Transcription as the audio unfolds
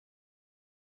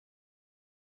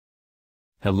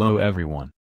Hello everyone.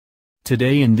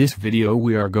 Today in this video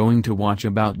we are going to watch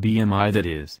about BMI, that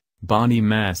is, Body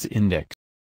Mass Index.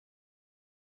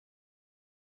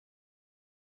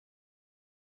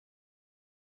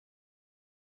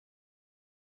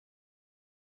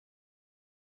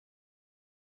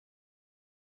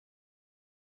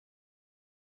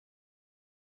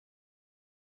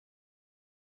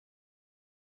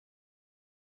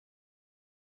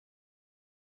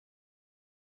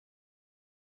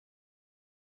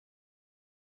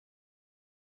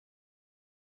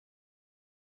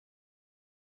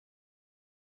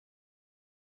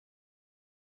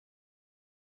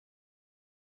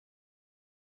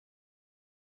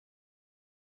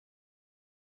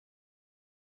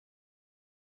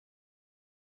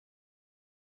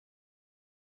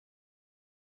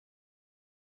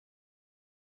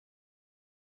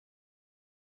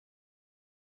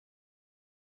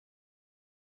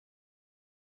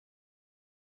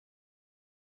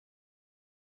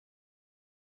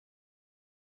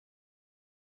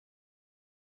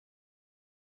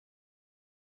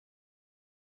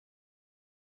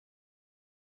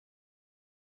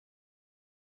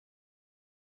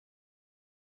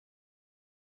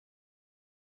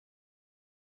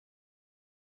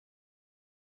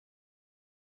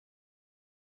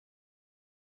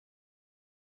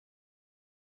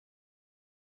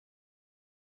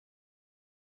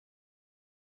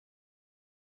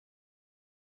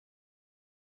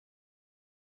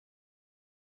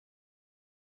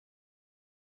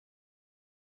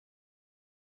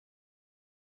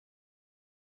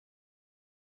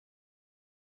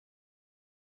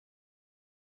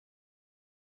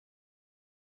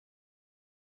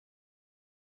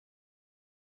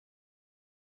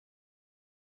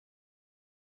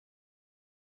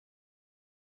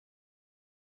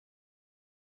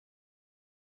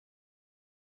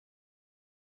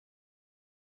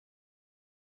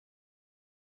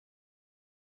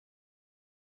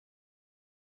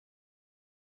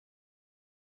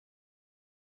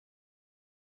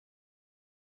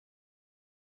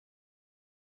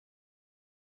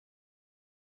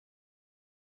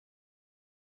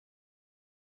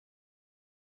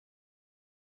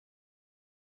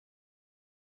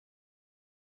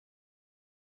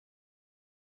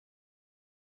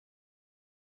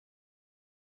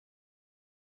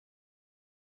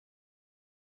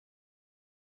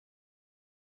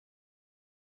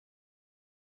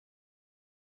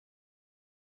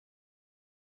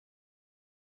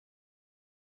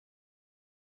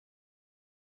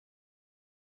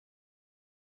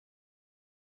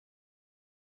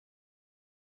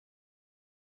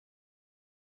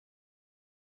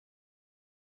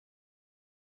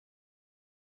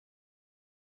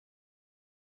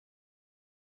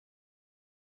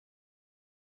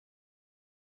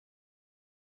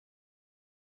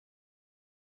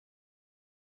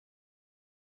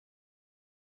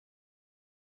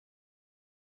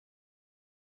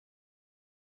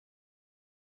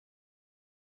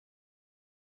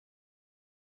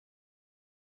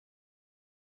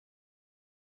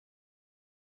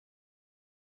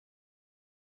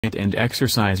 And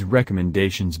exercise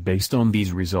recommendations based on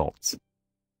these results.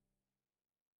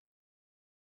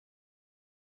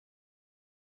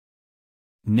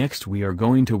 Next we are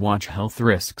going to watch health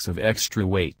risks of extra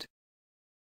weight.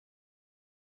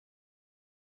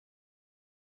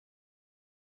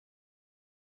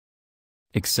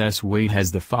 Excess weight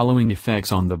has the following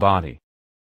effects on the body: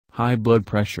 high blood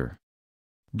pressure,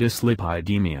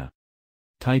 dyslipidemia,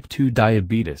 type 2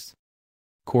 diabetes,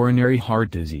 coronary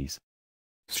heart disease,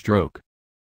 stroke,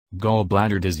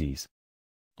 gallbladder disease,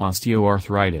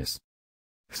 osteoarthritis,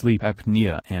 sleep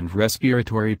apnea and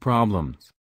respiratory problems.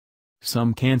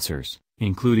 Some cancers,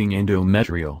 including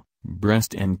endometrial,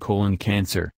 breast and colon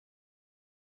cancer.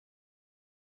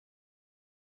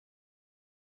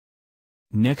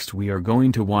 Next we are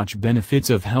going to watch benefits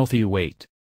of healthy weight.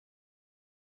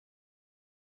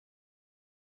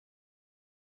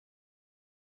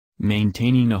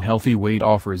 Maintaining a healthy weight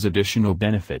offers additional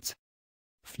benefits: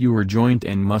 fewer joint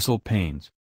and muscle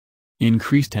pains,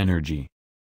 increased energy,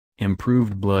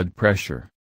 improved blood pressure,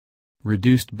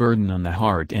 reduced burden on the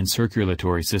heart and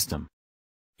circulatory system,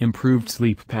 improved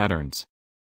sleep patterns.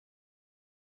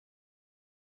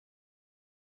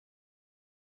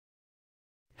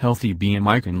 Healthy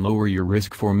BMI can lower your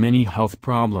risk for many health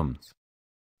problems.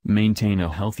 Maintain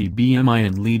a healthy BMI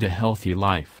and lead a healthy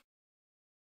life.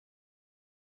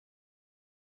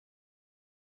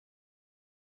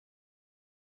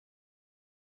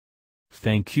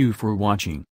 Thank you for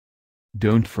watching.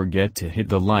 Don't forget to hit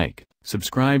the like,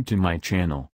 subscribe to my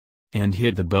channel, and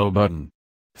hit the bell button.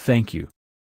 Thank you.